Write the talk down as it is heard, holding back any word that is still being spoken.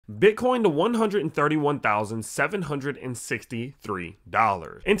Bitcoin to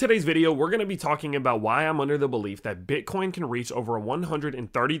 $131,763. In today's video, we're going to be talking about why I'm under the belief that Bitcoin can reach over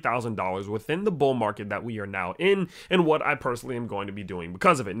 $130,000 within the bull market that we are now in, and what I personally am going to be doing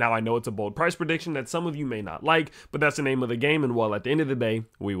because of it. Now, I know it's a bold price prediction that some of you may not like, but that's the name of the game, and well, at the end of the day,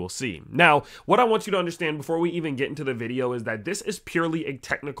 we will see. Now, what I want you to understand before we even get into the video is that this is purely a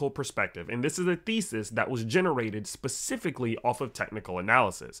technical perspective, and this is a thesis that was generated specifically off of technical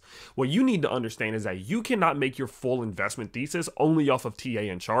analysis. What you need to understand is that you cannot make your full investment thesis only off of TA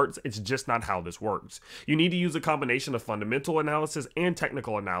and charts. It's just not how this works. You need to use a combination of fundamental analysis and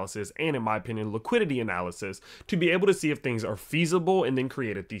technical analysis, and in my opinion, liquidity analysis, to be able to see if things are feasible and then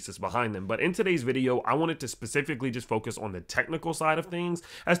create a thesis behind them. But in today's video, I wanted to specifically just focus on the technical side of things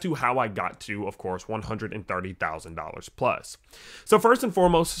as to how I got to, of course, $130,000 plus. So first and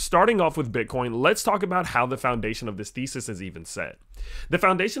foremost, starting off with Bitcoin, let's talk about how the foundation of this thesis is even set. The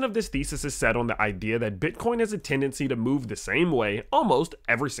foundation of this thesis is set on the idea that Bitcoin has a tendency to move the same way almost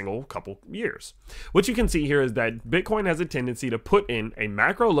every single couple years. What you can see here is that Bitcoin has a tendency to put in a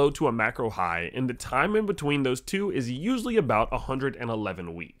macro low to a macro high, and the time in between those two is usually about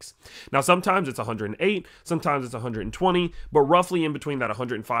 111 weeks. Now, sometimes it's 108, sometimes it's 120, but roughly in between that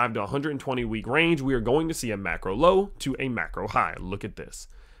 105 to 120 week range, we are going to see a macro low to a macro high. Look at this.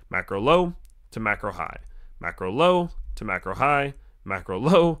 Macro low to macro high. Macro low to macro high. Macro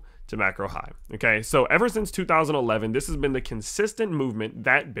low to macro high. Okay, so ever since 2011, this has been the consistent movement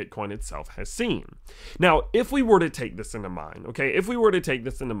that Bitcoin itself has seen. Now, if we were to take this into mind,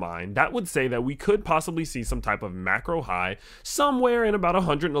 that would say that we could possibly see some type of macro high somewhere in about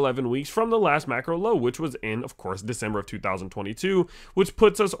 111 weeks from the last macro low, which was in, of course, December of 2022, which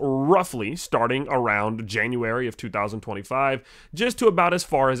puts us roughly starting around January of 2025, just to about as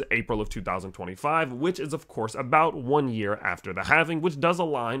far as April of 2025, which is, of course, about 1 year after the halving, which does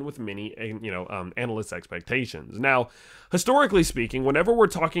align with many analysts' expectations. Now, historically speaking, whenever we're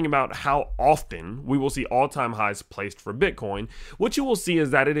talking about how often we will see all-time highs placed for Bitcoin, what you will see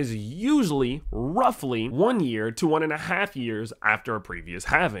is that it is usually roughly 1 year to 1.5 years after a previous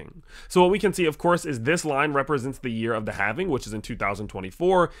halving. So what we can see, of course, is this line represents the year of the halving, which is in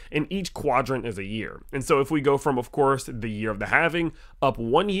 2024, and each quadrant is a year. And so if we go from, of course, the year of the halving up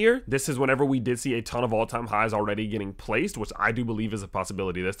 1 year, this is whenever we did see a ton of all-time highs already getting placed, which I do believe is a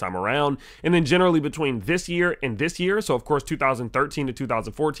possibility this time around. And then generally between this year and this year, so of course 2013 to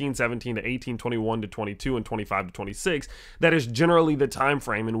 2014, 17 to 18, 21 to 22, and 25 to 26, that is generally the time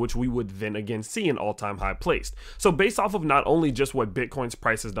frame in which we would then again see an all-time high placed. So based off of not only just what Bitcoin's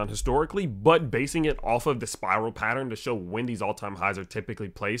price has done historically, but basing it off of the spiral pattern to show when these all-time highs are typically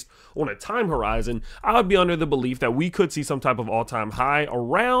placed on a time horizon, I would be under the belief that we could see some type of all-time high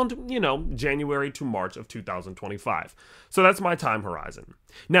around, January to March of 2025. So that's my time horizon.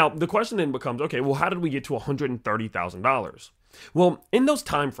 Now, the question then becomes, okay, well, how did we get to $130,000? Well, in those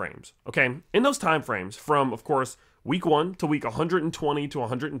time frames, from, of course, week 1 to week 120 to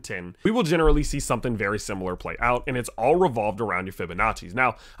 110, we will generally see something very similar play out, and it's all revolved around your Fibonacci's.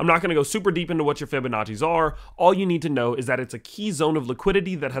 Now, I'm not going to go super deep into what your Fibonacci's are. All you need to know is that it's a key zone of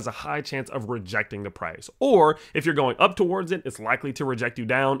liquidity that has a high chance of rejecting the price. Or if you're going up towards it, it's likely to reject you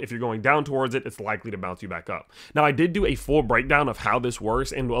down. If you're going down towards it, it's likely to bounce you back up. Now, I did do a full breakdown of how this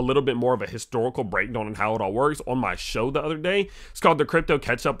works and a little bit more of a historical breakdown on how it all works on my show the other day. It's called The Crypto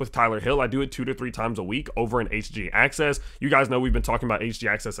Catch Up with Tyler Hill. I do it 2 to 3 times a week over in HG Access. You guys know we've been talking about HG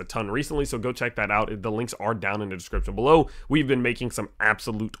Access a ton recently, so go check that out. The links are down in the description below. We've been making some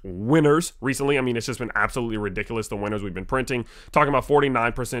absolute winners recently. I mean, it's just been absolutely ridiculous, the winners we've been printing. Talking about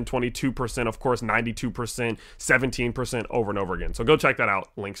 49%, 22%, of course, 92%, 17% over and over again. So go check that out.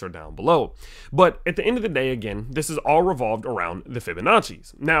 Links are down below. But at the end of the day, again, this is all revolved around the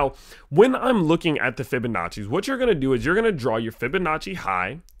Fibonacci's. Now, when I'm looking at the Fibonacci's, what you're going to do is you're going to draw your Fibonacci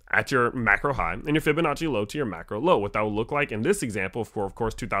high at your macro high and your Fibonacci low to your macro low. What that will look like in this example, of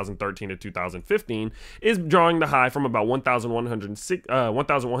course, 2013 to 2015, is drawing the high from about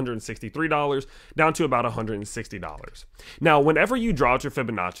 $1,163 down to about $160. Now, whenever you draw out your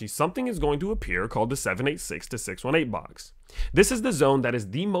Fibonacci, something is going to appear called the 786 to 618 box. This is the zone that is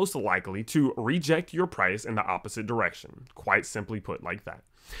the most likely to reject your price in the opposite direction, quite simply put like that.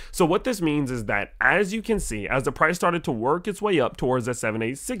 So what this means is that, as you can see, as the price started to work its way up towards the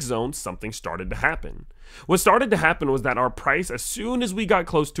 786 zone, something started to happen. What started to happen was that our price, as soon as we got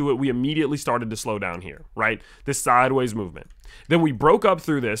close to it, we immediately started to slow down here, right? This sideways movement. Then we broke up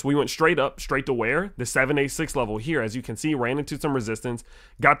through this. We went straight up, straight to where? The 786 level here. As you can see, ran into some resistance,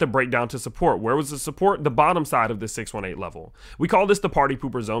 got the breakdown to support. Where was the support? The bottom side of the 618 level. We call this the party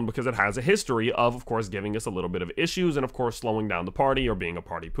pooper zone because it has a history of course, giving us a little bit of issues and, of course, slowing down the party or being a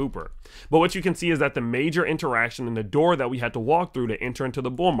party pooper. But what you can see is that the major interaction in the door that we had to walk through to enter into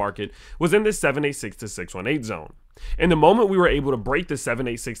the bull market was in this 786 to 618 zone. And the moment we were able to break the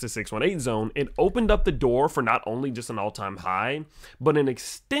 786 to 618 zone, it opened up the door for not only just an all-time high, but an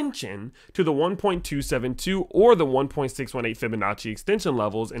extension to the 1.272 or the 1.618 Fibonacci extension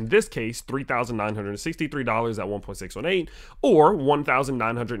levels, in this case, $3,963 at 1.618 or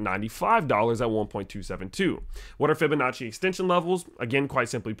 $1,995 at 1.272. What are Fibonacci extension levels? Again, quite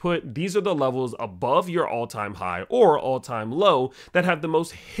simply put, these are the levels above your all-time high or all-time low that have the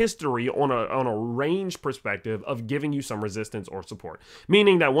most history on a range perspective of giving you some resistance or support.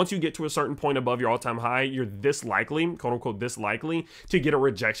 Meaning that once you get to a certain point above your all-time high, you're this likely, quote unquote, this likely to get a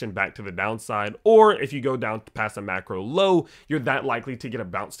rejection back to the downside. Or if you go down past a macro low, you're that likely to get a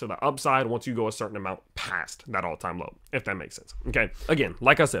bounce to the upside once you go a certain amount past that all-time low, if that makes sense. Okay. Again,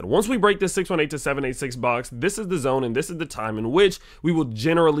 like I said, once we break this 618 to 786 box, this is the zone and this is the time in which we will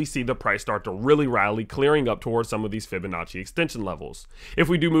generally see the price start to really rally, clearing up towards some of these Fibonacci extension levels. If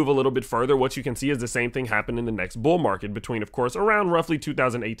we do move a little bit further, what you can see is the same thing happen in the next bull market between, of course, around roughly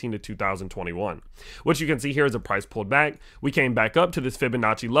 2018 to 2021. What you can see here is the price pulled back. We came back up to this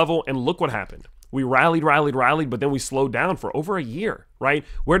Fibonacci level and look what happened. We rallied, but then we slowed down for over a year, right?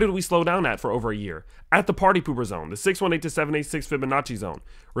 Where did we slow down at for over a year? At the party pooper zone, the 618 to 786 Fibonacci zone.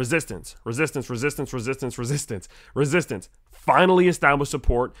 Resistance, resistance, resistance, resistance, resistance, resistance. Finally established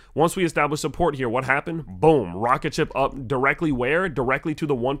support. Once we established support here, what happened? Boom, rocket ship up directly where? Directly to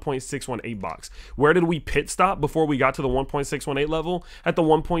the 1.618 box. Where did we pit stop before we got to the 1.618 level? At the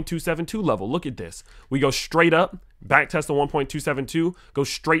 1.272 level. Look at this. We go straight up, back test the 1.272, go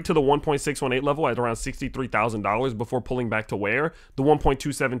straight to the 1.618 level at around $63,000 before pulling back to where? The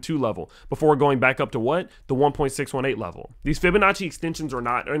 1.272 level. Before going back up to what? The 1.618 level. These Fibonacci extensions are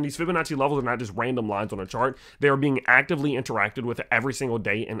not, and these Fibonacci levels are not just random lines on a chart. They are being actively interacted with every single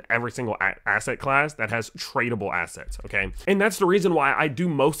day in every single asset class that has tradable assets, okay? And that's the reason why I do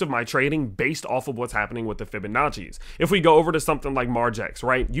most of my trading based off of what's happening with the Fibonacci's. If we go over to something like Margex,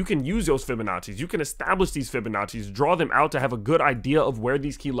 right? You can use those Fibonacci's. You can establish these Fibonacci's, draw them out to have a good idea of where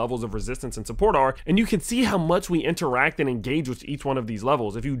these key levels of resistance and support are, and you can see how much we interact and engage with each one of these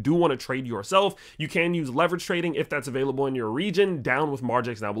levels. If you do want to trade yourself, you can use leverage trading if that's available in your region, down with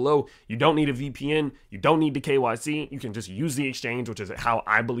Margex down below. You don't need a VPN, you don't need the KYC, you can just use the exchange, which is how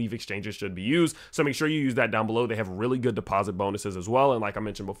I believe exchanges should be used. So make sure you use that down below. They have really good deposit bonuses as well, and like I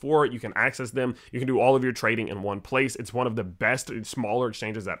mentioned before, you can access them. You can do all of your trading in one place. It's one of the best smaller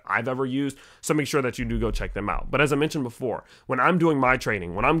exchanges that I've ever used, so make sure that you do go check them out. But as I mentioned before, when I'm doing my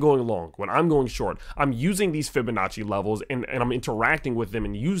trading, when I'm going long, when I'm going short, I'm using these Fibonacci levels and I'm interacting with them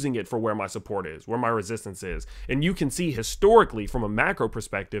and using it for where my support is, where my resistance is. And you can see historically from a macro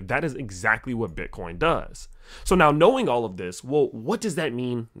perspective, that is exactly what Bitcoin does. So now knowing all of this, well, what does that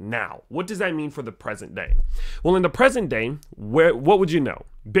mean now? What does that mean for the present day? Well, in the present day, what would you know?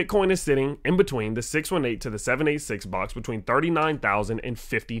 Bitcoin is sitting in between the 618 to the 786 box between $39,000 and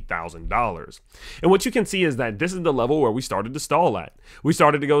 $50,000. And what you can see is that this is the level where we started to stall at. We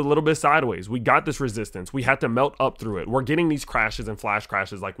started to go a little bit sideways. We got this resistance. We had to melt up through it. We're getting these crashes and flash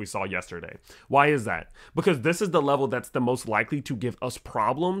crashes like we saw yesterday. Why is that? Because this is the level that's the most likely to give us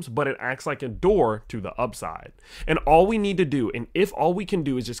problems, but it acts like a door to the upside. And all we need to do, and if all we can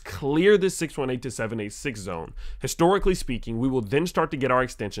do is just clear this 618 to 786 zone, historically speaking, we will then start to get our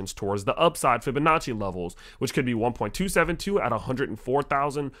extensions towards the upside Fibonacci levels, which could be 1.272 at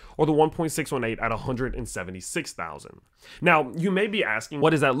 104,000 or the 1.618 at 176,000. Now, you may be asking, what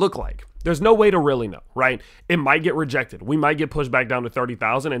does that look like? There's no way to really know, right? It might get rejected. We might get pushed back down to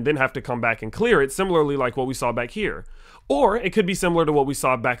 30,000 and then have to come back and clear it, similarly like what we saw back here. Or it could be similar to what we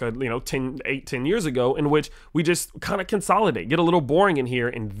saw back, 10 years ago, in which we just kind of consolidate, get a little boring in here,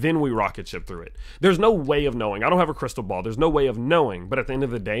 and then we rocket ship through it. There's no way of knowing. I don't have a crystal ball. There's no way of knowing. But at the end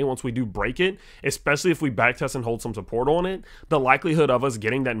of the day, once we do break it, especially if we backtest and hold some support on it, the likelihood of us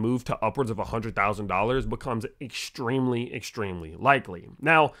getting that move to upwards of $100,000 becomes extremely, extremely likely.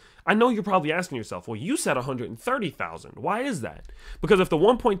 Now, I know you're probably asking yourself, well, you said 130,000. Why is that? Because if the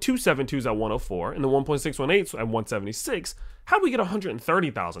 1.272 is at 104 and the 1.618 is at 176, how do we get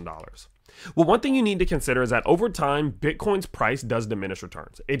 $130,000? Well, one thing you need to consider is that over time, Bitcoin's price does diminish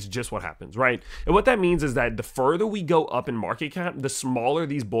returns. It's just what happens, right? And what that means is that the further we go up in market cap, the smaller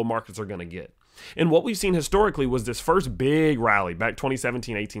these bull markets are going to get. And what we've seen historically was this first big rally back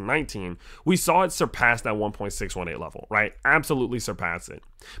 2017, 18, 19. We saw it surpass that 1.618 level, right? Absolutely surpass it.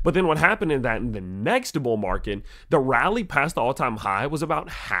 But then what happened in that in the next bull market, the rally past the all-time high was about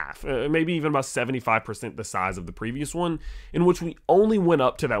half, maybe even about 75% the size of the previous one, in which we only went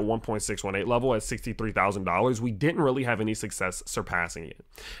up to that 1.618 level at $63,000. We didn't really have any success surpassing it.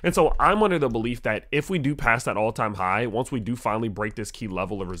 And so I'm under the belief that if we do pass that all-time high, once we do finally break this key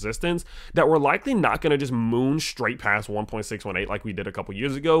level of resistance, that we're likely not going to just moon straight past 1.618 like we did a couple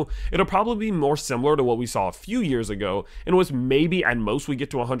years ago. It'll probably be more similar to what we saw a few years ago, in which maybe at most we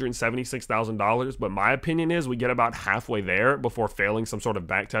get to $176,000, but my opinion is we get about halfway there before failing some sort of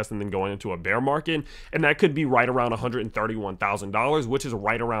back test and then going into a bear market, and that could be right around $131,000, which is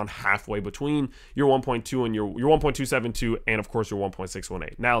right around halfway between your 1.2 and your 1.272 and of course your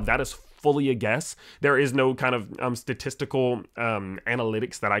 1.618. Now that is fully a guess. There is no kind of statistical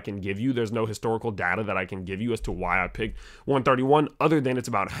analytics that I can give you. There's no historical data that I can give you as to why I picked 131, other than it's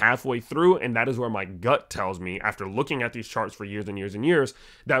about halfway through, and that is where my gut tells me, after looking at these charts for years and years and years,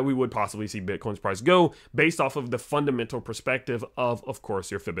 that we would possibly see Bitcoin's price go based off of the fundamental perspective of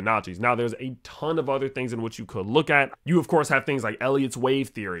course, your Fibonacci's. Now, there's a ton of other things in which you could look at. You, of course, have things like Elliott's wave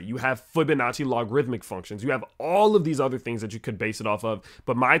theory. You have Fibonacci logarithmic functions. You have all of these other things that you could base it off of,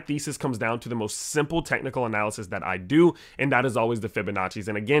 but my thesis comes down to the most simple technical analysis that I do, and that is always the Fibonacci's.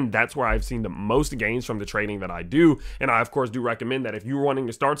 And again, that's where I've seen the most gains from the trading that I do. And I, of course, do recommend that if you're wanting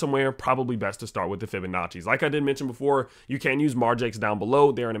to start somewhere, probably best to start with the Fibonacci's. Like I did mention before, you can use Margex down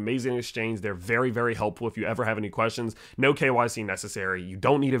below. They're an amazing exchange. They're very, very helpful if you ever have any questions. No KYC necessary. You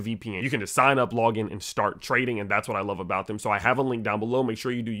don't need a VPN. You can just sign up, log in, and start trading, and that's what I love about them. So I have a link down below. Make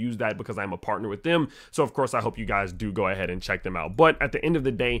sure you do use that because I'm a partner with them. So, of course, I hope you guys do go ahead and check them out. But at the end of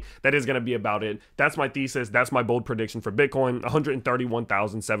the day, that is going to be about it. That's my thesis. That's my bold prediction for Bitcoin,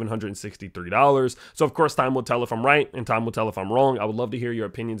 $131,763. So of course, time will tell if I'm right and time will tell if I'm wrong. I would love to hear your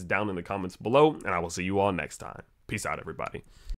opinions down in the comments below, and I will see you all next time. Peace out, everybody.